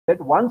that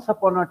once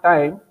upon a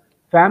time,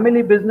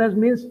 family business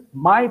means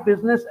my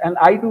business and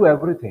I do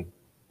everything.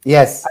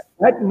 Yes.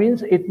 That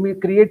means it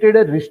created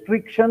a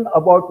restriction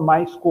about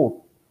my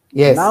scope.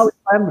 Yes. Now,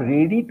 if I'm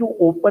ready to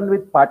open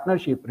with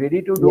partnership,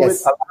 ready to do with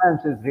Yes.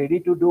 alliances, ready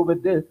to do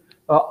with this,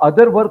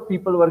 other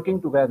people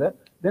working together,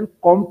 then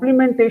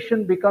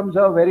complementation becomes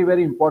a very,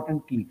 very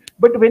important key.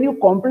 But when you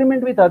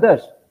complement with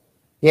others,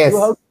 Yes.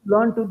 you have to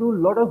learn to do a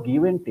lot of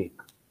give and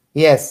take.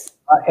 Yes.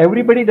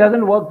 Everybody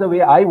doesn't work the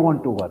way I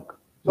want to work.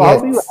 So how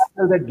do you Yes.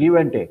 handle that give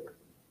and take?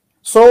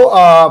 So,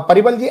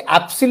 Paribalji,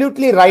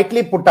 absolutely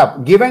rightly put up.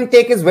 Give and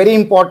take is very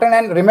important.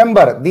 And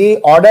remember, the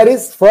order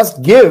is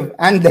first give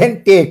and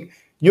then take.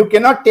 You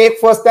cannot take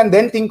first and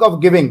then think of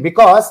giving,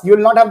 because you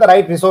will not have the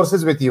right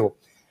resources with you.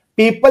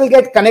 People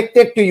get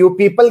connected to you.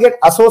 People get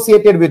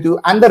associated with you.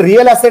 And the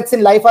real assets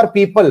in life are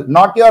people,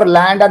 not your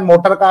land and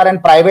motor car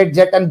and private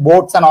jet and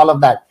boats and all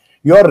of that.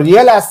 Your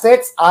real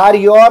assets are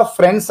your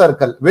friend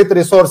circle with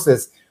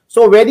resources.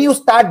 So when you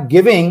start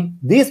giving,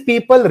 these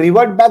people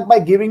revert back by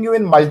giving you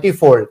in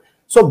multifold.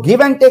 So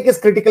give and take is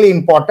critically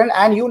important,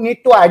 and you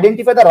need to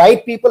identify the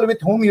right people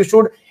with whom you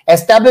should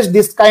establish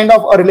this kind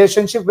of a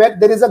relationship where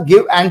there is a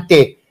give and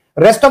take.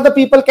 Rest of the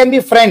people can be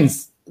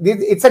friends.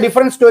 It's a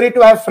different story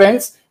to have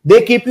friends.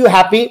 They keep you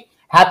happy.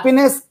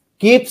 Happiness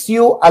keeps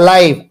you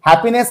alive.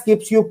 Happiness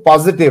keeps you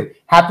positive.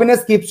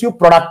 Happiness keeps you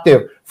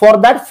productive. For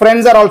that,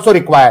 friends are also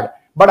required.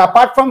 But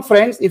apart from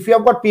friends, if you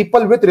have got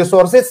people with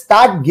resources,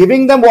 start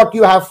giving them what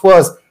you have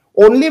first.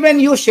 Only when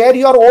you share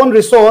your own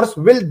resource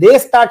will they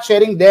start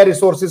sharing their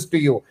resources to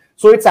you.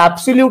 So it's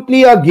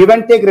absolutely a give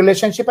and take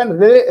relationship, and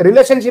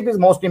relationship is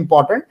most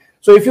important.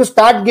 So if you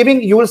start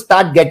giving, you will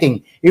start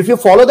getting. If you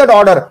follow that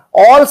order,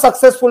 all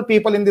successful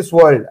people in this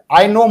world,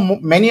 I know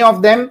many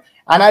of them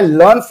and I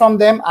learn from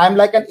them. I'm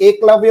like an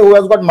Eklavya who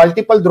has got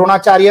multiple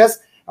Dronacharyas.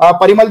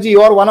 Parimalji,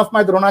 you are one of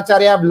my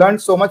Dronacharya. I've learned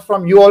so much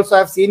from you also.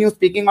 I've seen you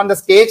speaking on the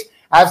stage.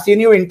 I've seen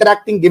you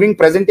interacting, giving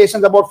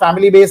presentations about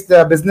family-based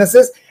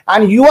businesses,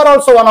 and you are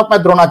also one of my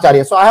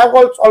Dronacharyas. So I have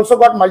also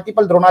got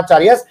multiple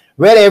Dronacharyas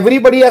where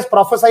everybody has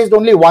prophesied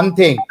only one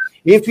thing.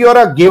 If you're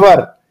a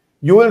giver,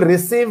 you will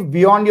receive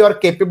beyond your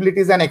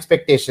capabilities and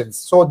expectations.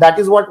 So that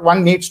is what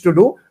one needs to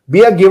do.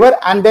 Be a giver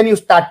and then you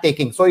start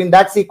taking. So in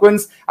that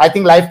sequence, I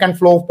think life can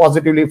flow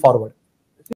positively forward.